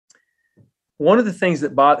one of the things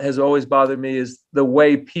that has always bothered me is the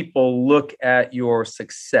way people look at your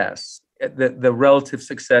success, the relative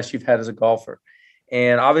success you've had as a golfer.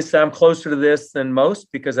 And obviously, I'm closer to this than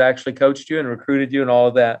most because I actually coached you and recruited you and all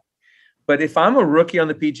of that. But if I'm a rookie on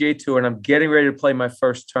the PGA Tour and I'm getting ready to play my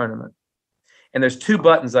first tournament, and there's two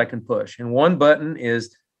buttons I can push, and one button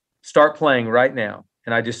is start playing right now,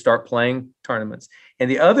 and I just start playing tournaments. And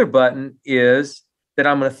the other button is that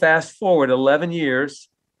I'm going to fast forward 11 years,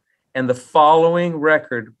 and the following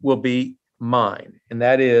record will be mine. And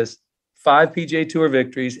that is 5 PGA Tour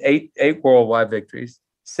victories, eight worldwide victories,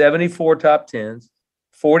 74 top 10s,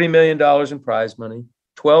 $40 million in prize money,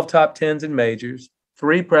 12 top 10s in majors,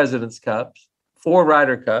 3 President's Cups, 4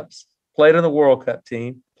 Ryder Cups, played on the World Cup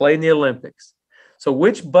team, played in the Olympics. So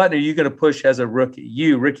which button are you going to push as a rookie?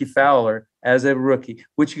 You, Rickie Fowler, as a rookie.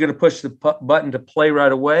 Which are you going to push the button to play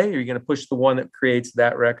right away, or are you going to push the one that creates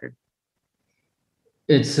that record?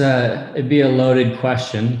 It'd be a loaded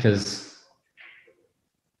question because,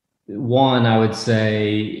 one, I would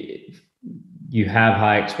say you have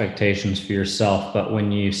high expectations for yourself, but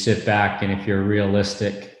when you sit back and if you're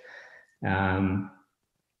realistic,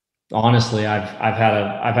 honestly, I've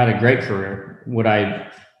had a great career.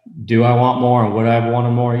 Do I want more, and would I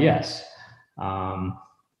want more? Yes.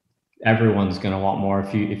 Everyone's going to want more.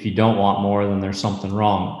 If you don't want more, then there's something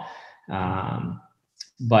wrong.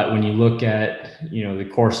 But when you look at, the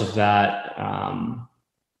course of that, how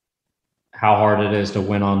hard it is to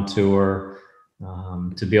win on tour,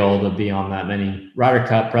 to be able to be on that many Ryder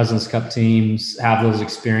Cup, President's Cup teams, have those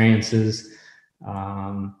experiences,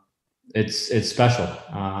 it's special.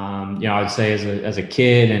 I'd say as a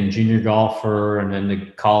kid and junior golfer and then the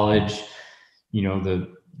college,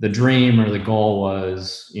 the dream or the goal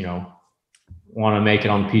was, want to make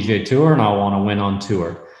it on the PGA Tour and I want to win on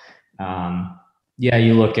tour.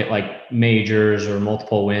 You look at like majors or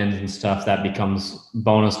multiple wins and stuff, that becomes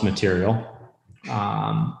bonus material.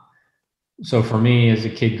 So for me as a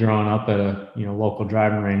kid growing up at a, local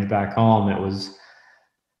driving range back home, it was,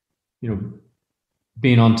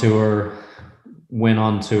 being on tour, win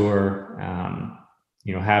on tour,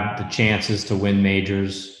 have the chances to win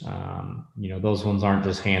majors. Those ones aren't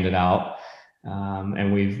just handed out.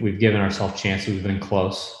 And we've given ourselves chances. We've been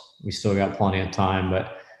close. We still got plenty of time,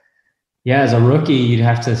 but yeah, as a rookie, you'd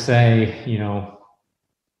have to say,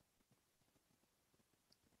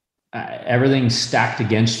 everything's stacked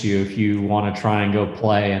against you if you want to try and go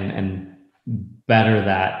play and better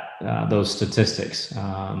those statistics.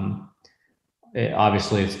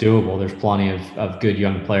 Obviously it's doable. There's plenty of good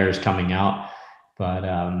young players coming out, but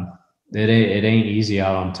it ain't easy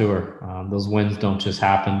out on tour. Those wins don't just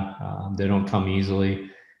happen. They don't come easily.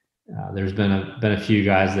 There's been a few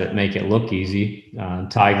guys that make it look easy.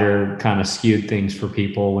 Tiger kind of skewed things for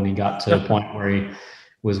people when he got to the point where he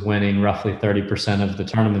was winning roughly 30% of the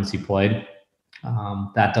tournaments he played.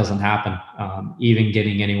 That doesn't happen. Even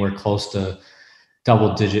getting anywhere close to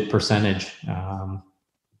double-digit percentage.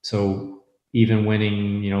 So even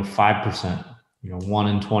winning, 5%, 1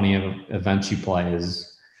 in 20 of events you play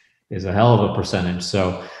is a hell of a percentage.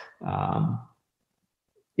 So,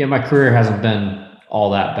 my career hasn't been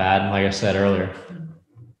all that bad. And like I said earlier,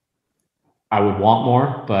 I would want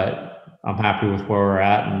more, but I'm happy with where we're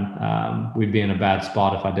at, and we'd be in a bad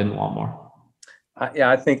spot if I didn't want more.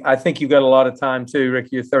 I think you've got a lot of time too,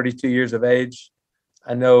 Rick. You're 32 years of age.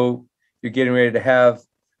 I know you're getting ready to have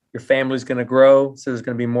your family's going to grow, so there's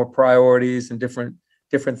going to be more priorities and different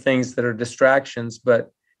things that are distractions.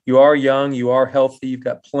 But you are young, you are healthy, you've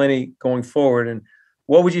got plenty going forward. And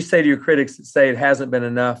what would you say to your critics that say it hasn't been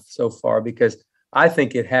enough so far? Because I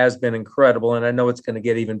think it has been incredible, and I know it's going to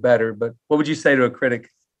get even better. But what would you say to a critic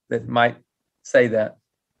that might say that?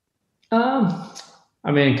 Kind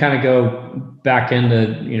of go back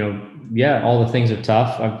into, all the things are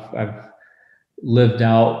tough. I've lived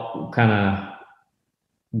out kind of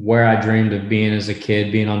where I dreamed of being as a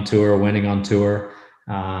kid, being on tour, winning on tour.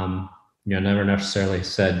 Never necessarily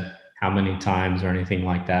said how many times or anything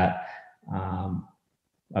like that.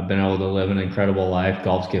 I've been able to live an incredible life.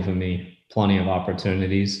 Golf's given me plenty of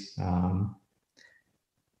opportunities. I'm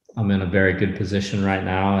in a very good position right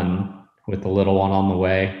now, and with the little one on the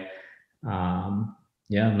way,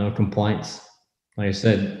 no complaints. Like I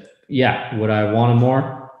said, would I want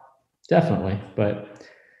more? Definitely. But,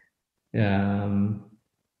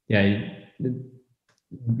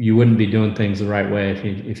 you wouldn't be doing things the right way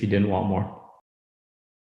if you didn't want more.